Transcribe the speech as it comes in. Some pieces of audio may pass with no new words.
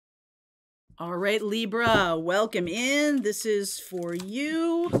All right, Libra, welcome in. This is for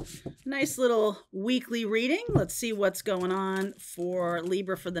you. Nice little weekly reading. Let's see what's going on for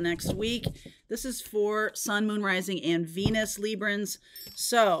Libra for the next week. This is for Sun, Moon, Rising, and Venus Librans.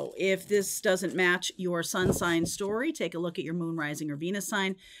 So if this doesn't match your sun sign story, take a look at your Moon, Rising, or Venus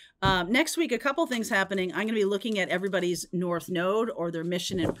sign. Next week, a couple things happening. I'm going to be looking at everybody's North Node or their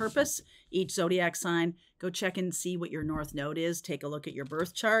mission and purpose, each zodiac sign. Go check and see what your North Node is. Take a look at your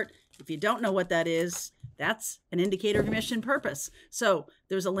birth chart. If you don't know what that is, that's an indicator of your mission purpose. So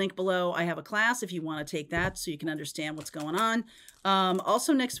there's a link below. I have a class if you want to take that so you can understand what's going on.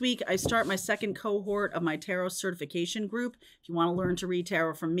 Also next week, I start my second cohort of my tarot certification group. If you want to learn to read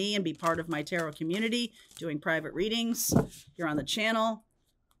tarot from me and be part of my tarot community, doing private readings, you're on the channel.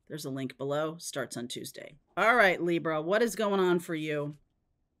 There's a link below. Starts on Tuesday. All right, Libra, what is going on for you?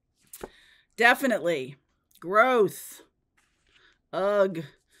 Definitely growth. Ugh.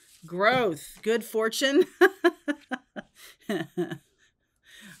 Growth, good fortune.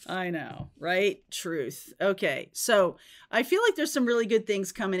 I know, right? Truth. Okay, so I feel like there's some really good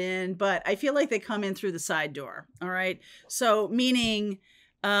things coming in, but I feel like they come in through the side door. All right, so meaning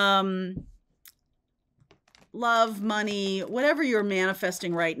love, money, whatever you're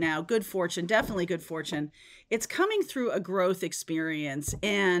manifesting right now, good fortune, definitely good fortune. It's coming through a growth experience,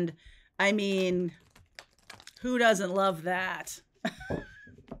 and I mean, who doesn't love that?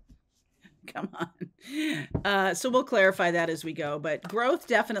 Come on. So we'll clarify that as we go. But growth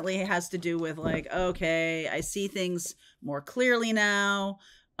definitely has to do with like, okay, I see things more clearly now.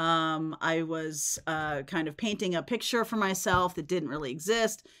 I was kind of painting a picture for myself that didn't really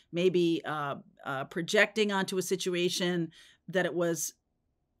exist. Maybe projecting onto a situation that it was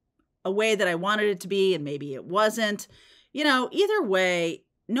a way that I wanted it to be, and maybe it wasn't. You know, either way,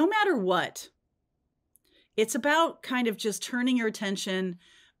 no matter what, it's about kind of just turning your attention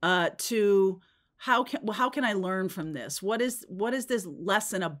to how can I learn from this? What is this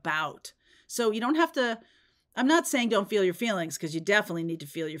lesson about? So you don't have to, I'm not saying don't feel your feelings, because you definitely need to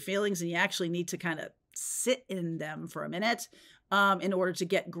feel your feelings, and you actually need to kind of sit in them for a minute in order to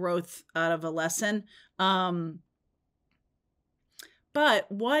get growth out of a lesson. But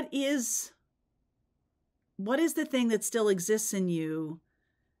what is the thing that still exists in you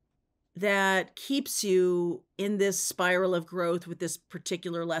that keeps you in this spiral of growth with this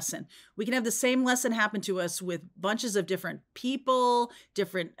particular lesson? We can have the same lesson happen to us with bunches of different people,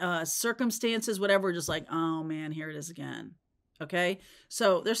 different circumstances, whatever. We're just like, oh man, here it is again. Okay.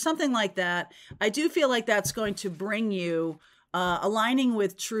 So there's something like that. I do feel like that's going to bring you, aligning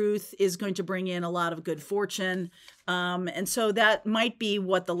with truth is going to bring in a lot of good fortune. And so that might be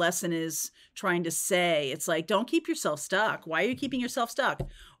what the lesson is trying to say. It's like, don't keep yourself stuck. Why are you keeping yourself stuck?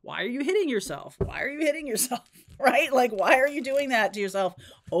 Why are you hitting yourself? Why are you hitting yourself? Right? Like, why are you doing that to yourself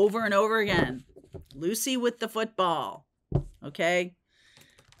over and over again? Lucy with the football. Okay.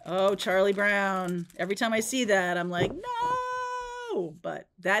 Oh, Charlie Brown. Every time I see that, I'm like, no. But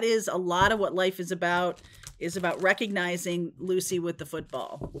that is a lot of what life is about recognizing Lucy with the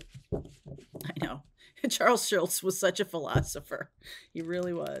football. I know. Charles Schultz was such a philosopher. He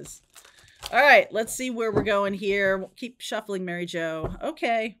really was. All right, let's see where we're going here. We'll keep shuffling, Mary Jo.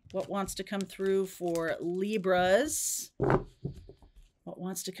 Okay, what wants to come through for Libras? What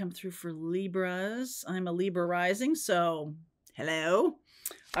wants to come through for Libras? I'm a Libra rising, so hello.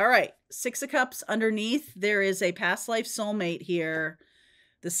 All right, Six of Cups underneath. There is a past life soulmate here.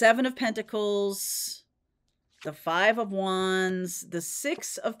 The Seven of Pentacles, the Five of Wands, the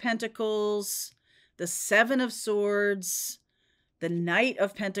Six of Pentacles, the Seven of Swords, the Knight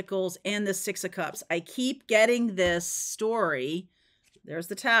of Pentacles, and the Six of Cups. I keep getting this story. There's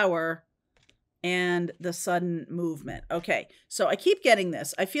the Tower and the sudden movement. Okay, so I keep getting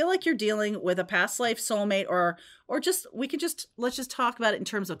this. I feel like you're dealing with a past life soulmate, or just, let's just talk about it in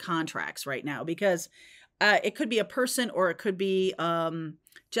terms of contracts right now, because it could be a person, or it could be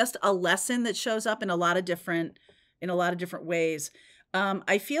just a lesson that shows up in a lot of different ways.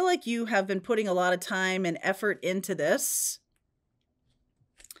 I feel like you have been putting a lot of time and effort into this.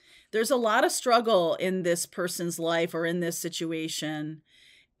 There's a lot of struggle in this person's life or in this situation.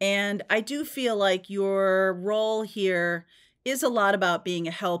 And I do feel like your role here is a lot about being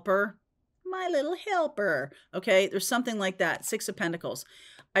a helper. My little helper. Okay, there's something like that. Six of Pentacles.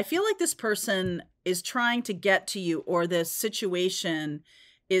 I feel like this person is trying to get to you, or this situation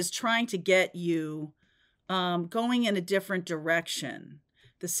is trying to get you going in a different direction.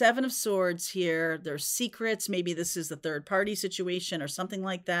 The Seven of Swords here, there's secrets. Maybe this is the third party situation or something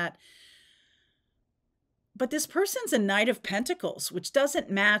like that. But this person's a Knight of Pentacles, which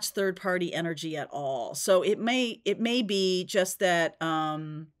doesn't match third party energy at all. So it may be just that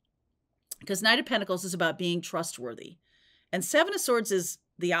because Knight of Pentacles is about being trustworthy. And Seven of Swords is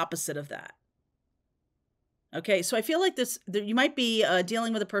the opposite of that. Okay, so I feel like you might be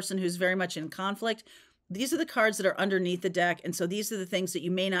dealing with a person who's very much in conflict. These are the cards that are underneath the deck. And so these are the things that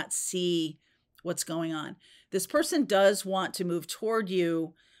you may not see what's going on. This person does want to move toward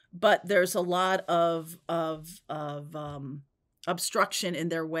you, but there's a lot of obstruction in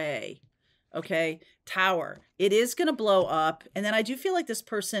their way. Okay, Tower. It is going to blow up. And then I do feel like this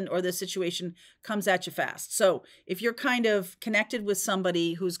person or this situation comes at you fast. So if you're kind of connected with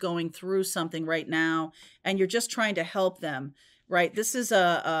somebody who's going through something right now and you're just trying to help them, right? This is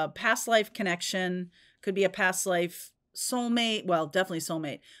a past life connection. Could be a past life soulmate. Well, definitely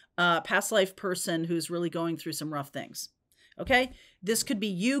soulmate. Past life person who's really going through some rough things. Okay. This could be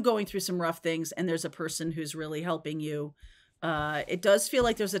you going through some rough things and there's a person who's really helping you. It does feel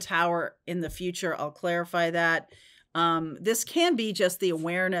like there's a Tower in the future. I'll clarify that. This can be just the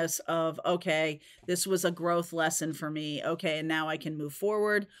awareness of, okay, this was a growth lesson for me. Okay. And now I can move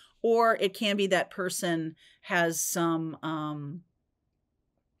forward. Or it can be that person has some,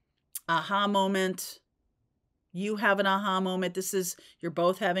 aha moment. You have an aha moment. You're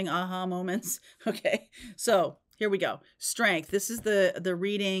both having aha moments. Okay. So here we go. Strength. This is the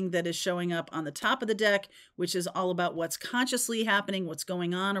reading that is showing up on the top of the deck, which is all about what's consciously happening, what's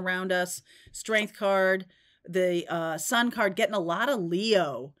going on around us. Strength card, the Sun card, getting a lot of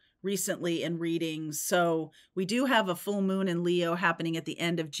Leo recently in readings. So we do have a full moon in Leo happening at the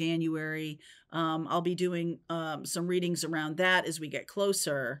end of January. I'll be doing some readings around that as we get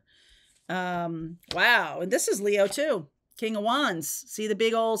closer. Wow. And this is Leo too. King of Wands. See the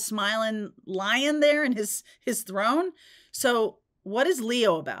big old smiling lion there in his throne? So what is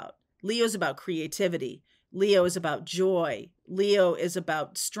Leo about? Leo is about creativity. Leo is about joy. Leo is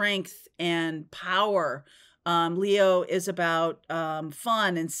about strength and power. Leo is about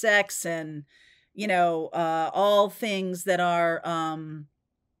fun and sex and, all things that are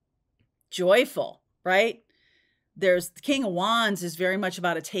joyful, right? There's the King of Wands is very much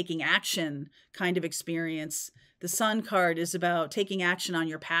about a taking action kind of experience. The Sun card is about taking action on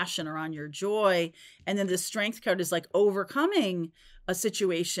your passion or on your joy. And then the Strength card is like overcoming a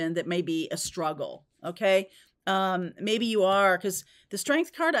situation that may be a struggle. Okay. Maybe you are, because the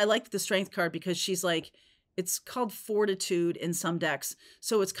Strength card, I like the Strength card because she's like, it's called fortitude in some decks.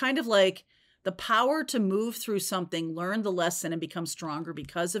 So it's kind of like the power to move through something, learn the lesson and become stronger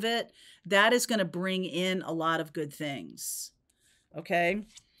because of it. That is going to bring in a lot of good things. Okay.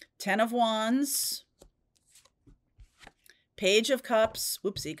 10 of Wands. Page of Cups,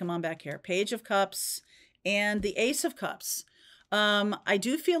 whoopsie, come on back here. Page of Cups and the Ace of Cups. I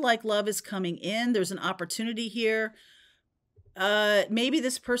do feel like love is coming in. There's an opportunity here. Maybe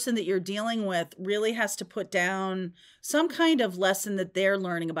this person that you're dealing with really has to put down some kind of lesson that they're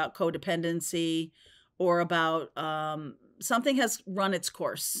learning about codependency or about something has run its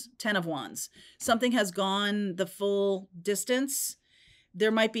course. 10 of Wands. Something has gone the full distance.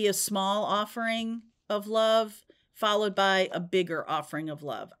 There might be a small offering of love followed by a bigger offering of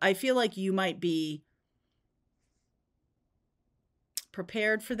love. I feel like you might be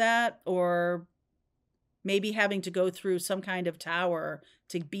prepared for that, or maybe having to go through some kind of Tower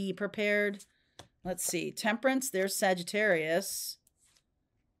to be prepared. Let's see. Temperance, there's Sagittarius.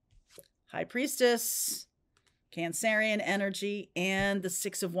 High Priestess, Cancerian energy, and the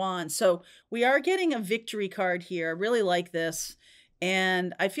Six of Wands. So we are getting a victory card here. I really like this.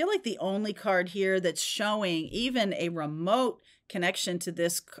 And I feel like the only card here that's showing even a remote connection to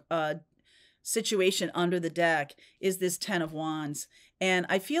this situation under the deck is this 10 of Wands. And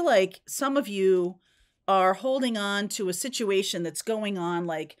I feel like some of you are holding on to a situation that's going on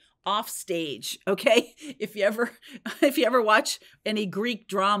like off stage. Okay. If you ever watch any Greek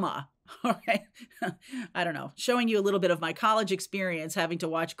drama, all right. I don't know, showing you a little bit of my college experience having to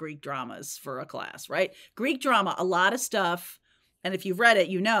watch Greek dramas for a class, right? Greek drama, a lot of stuff. And if you've read it,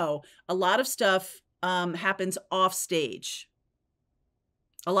 a lot of stuff happens off stage.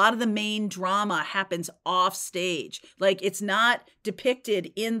 A lot of the main drama happens off stage. Like it's not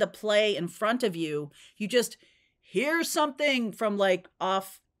depicted in the play in front of you. You just hear something from like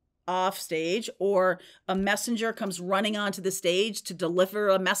off stage, or a messenger comes running onto the stage to deliver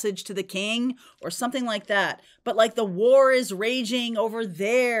a message to the king or something like that. But like the war is raging over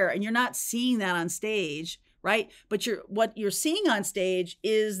there and you're not seeing that on stage. Right? But what you're seeing on stage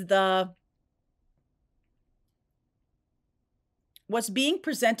is what's being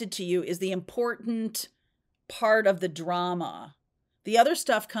presented to you is the important part of the drama. The other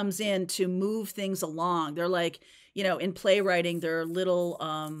stuff comes in to move things along. They're like, in playwriting, there are little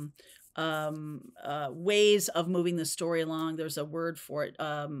ways of moving the story along. There's a word for it.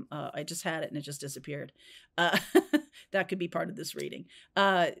 I just had it and it just disappeared. Uh, that could be part of this reading.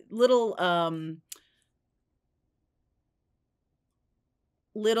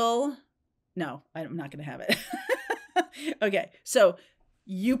 No, I'm not going to have it. Okay. So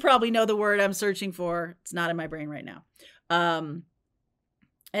you probably know the word I'm searching for. It's not in my brain right now.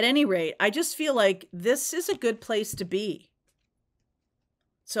 At any rate, I just feel like this is a good place to be.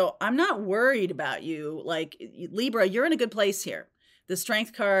 So I'm not worried about you. Like, Libra, you're in a good place here. The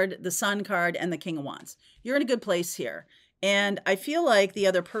Strength card, the Sun card, and the King of Wands. You're in a good place here. And I feel like the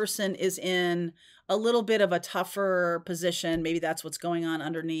other person is in a little bit of a tougher position. Maybe that's what's going on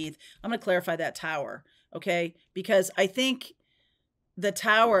underneath. I'm going to clarify that Tower, okay? Because I think the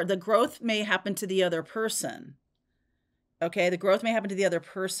Tower, the growth may happen to the other person, okay? The growth may happen to the other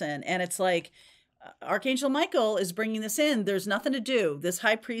person. And it's like, Archangel Michael is bringing this in. There's nothing to do. This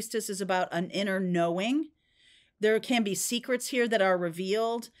High Priestess is about an inner knowing. There can be secrets here that are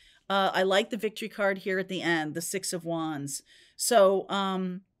revealed. I like the Victory card here at the end, the Six of Wands. So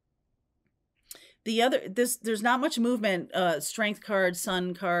there's not much movement. Strength card,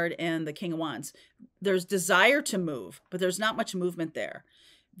 Sun card, and the King of Wands. There's desire to move, but there's not much movement there.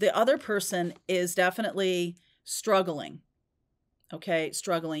 The other person is definitely struggling. Okay,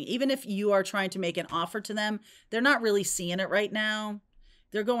 struggling. Even if you are trying to make an offer to them, they're not really seeing it right now.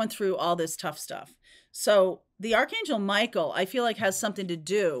 They're going through all this tough stuff. So the Archangel Michael, I feel like, has something to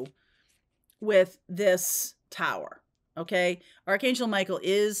do with this Tower. Okay, Archangel Michael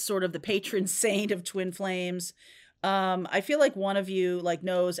is sort of the patron saint of twin flames. I feel like one of you like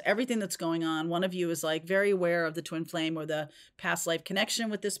knows everything that's going on. One of you is like very aware of the twin flame or the past life connection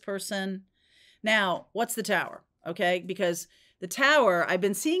with this person. Now, what's the Tower? Okay, because the Tower, I've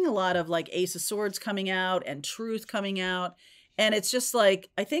been seeing a lot of like Ace of Swords coming out and Truth coming out. And it's just like,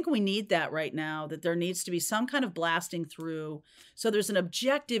 I think we need that right now, that there needs to be some kind of blasting through. So there's an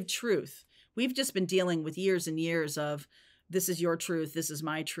objective truth. We've just been dealing with years and years of this is your truth, this is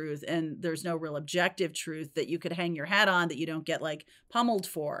my truth. And there's no real objective truth that you could hang your hat on that you don't get like pummeled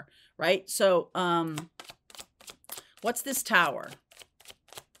for, right? So what's this Tower?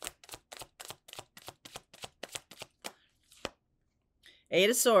 Eight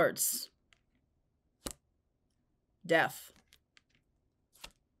of Swords. Death.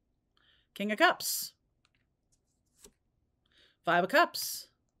 King of Cups. Five of Cups.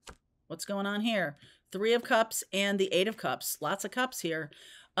 What's going on here? Three of Cups and the Eight of Cups. Lots of cups here.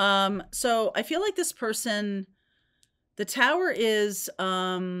 So I feel like this person, the Tower is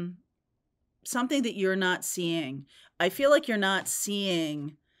something that you're not seeing. I feel like you're not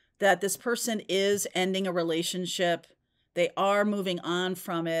seeing that this person is ending a relationship. They are moving on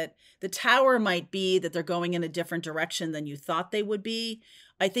from it. The Tower might be that they're going in a different direction than you thought they would be.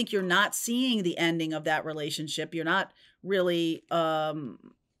 I think you're not seeing the ending of that relationship. You're not really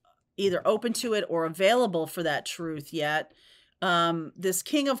either open to it or available for that truth yet. This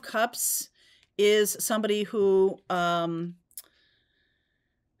King of Cups is somebody who,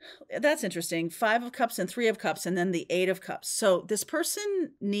 that's interesting. Five of Cups and Three of Cups, and then the Eight of Cups. So this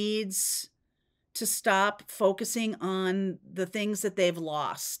person needs to stop focusing on the things that they've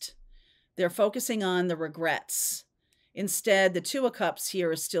lost. They're focusing on the regrets. Instead, the Two of Cups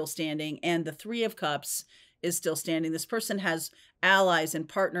here is still standing, and the Three of Cups is still standing. This person has allies and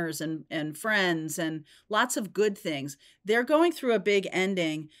partners and friends and lots of good things. They're going through a big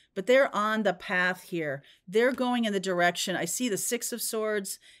ending, but they're on the path here. They're going in the direction. I see the Six of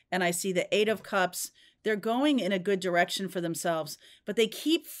Swords and I see the Eight of Cups. They're going in a good direction for themselves, but they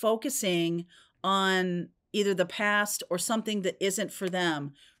keep focusing on either the past or something that isn't for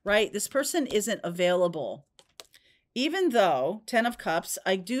them, right? This person isn't available. Even though 10 of Cups,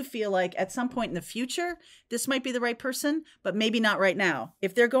 I do feel like at some point in the future, this might be the right person, but maybe not right now.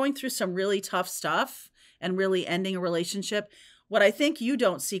 If they're going through some really tough stuff and really ending a relationship, what I think you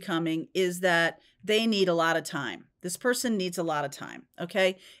don't see coming is that they need a lot of time. This person needs a lot of time,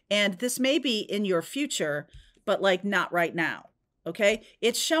 okay? And this may be in your future, but like not right now, okay?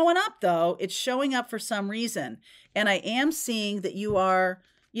 It's showing up though. It's showing up for some reason. And I am seeing that you are,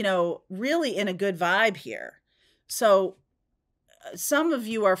 you know, really in a good vibe here. So some of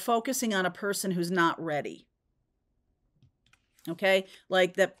you are focusing on a person who's not ready. Okay?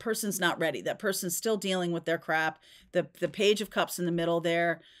 Like that person's not ready. That person's still dealing with their crap. The Page of Cups in the middle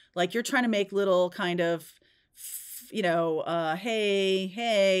there. Like you're trying to make little kind of, you know,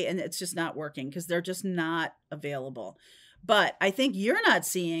 hey, and it's just not working because they're just not available. But I think you're not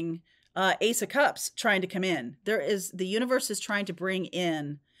seeing Ace of Cups trying to come in. The universe is trying to bring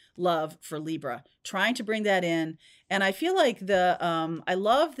in love for Libra, trying to bring that in. And I feel like I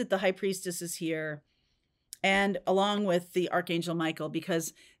love that the High Priestess is here, and along with the Archangel Michael,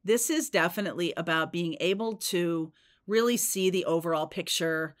 because this is definitely about being able to really see the overall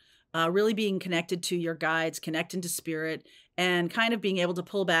picture, really being connected to your guides, connecting to spirit, and kind of being able to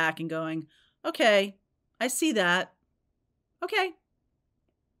pull back and going, okay, I see that. Okay.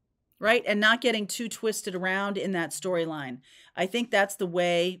 Right? And not getting too twisted around in that storyline. I think that's the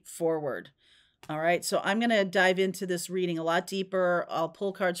way forward. All right. So I'm going to dive into this reading a lot deeper. I'll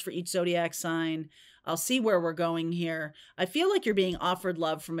pull cards for each zodiac sign. I'll see where we're going here. I feel like you're being offered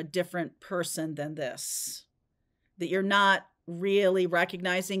love from a different person than this, that you're not really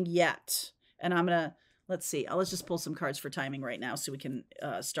recognizing yet. And I'm going to, let's see. Let's just pull some cards for timing right now so we can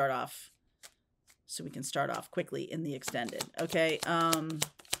start off. So we can start off quickly in the extended. Okay.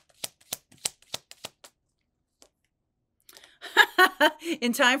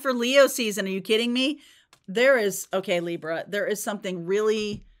 In time for Leo season. Are you kidding me? Okay, Libra, there is something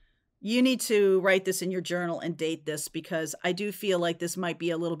really, you need to write this in your journal and date this, because I do feel like this might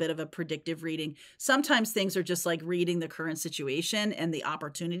be a little bit of a predictive reading. Sometimes things are just like reading the current situation and the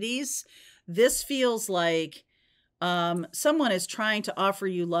opportunities. This feels like someone is trying to offer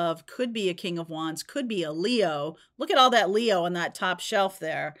you love. Could be a King of Wands, could be a Leo. Look at all that Leo on that top shelf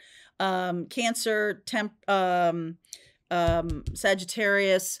there. Cancer,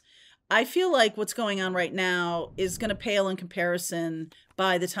 Sagittarius. I feel like what's going on right now is going to pale in comparison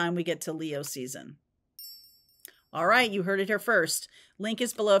by the time we get to Leo season. All right, you heard it here first. Link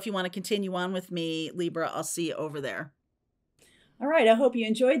is below if you want to continue on with me, Libra. I'll see you over there. All right, I hope you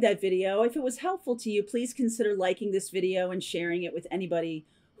enjoyed that video. If it was helpful to you, please consider liking this video and sharing it with anybody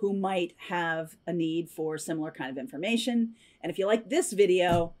who might have a need for similar kind of information. And if you like this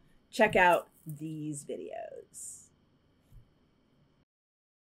video, check out these videos.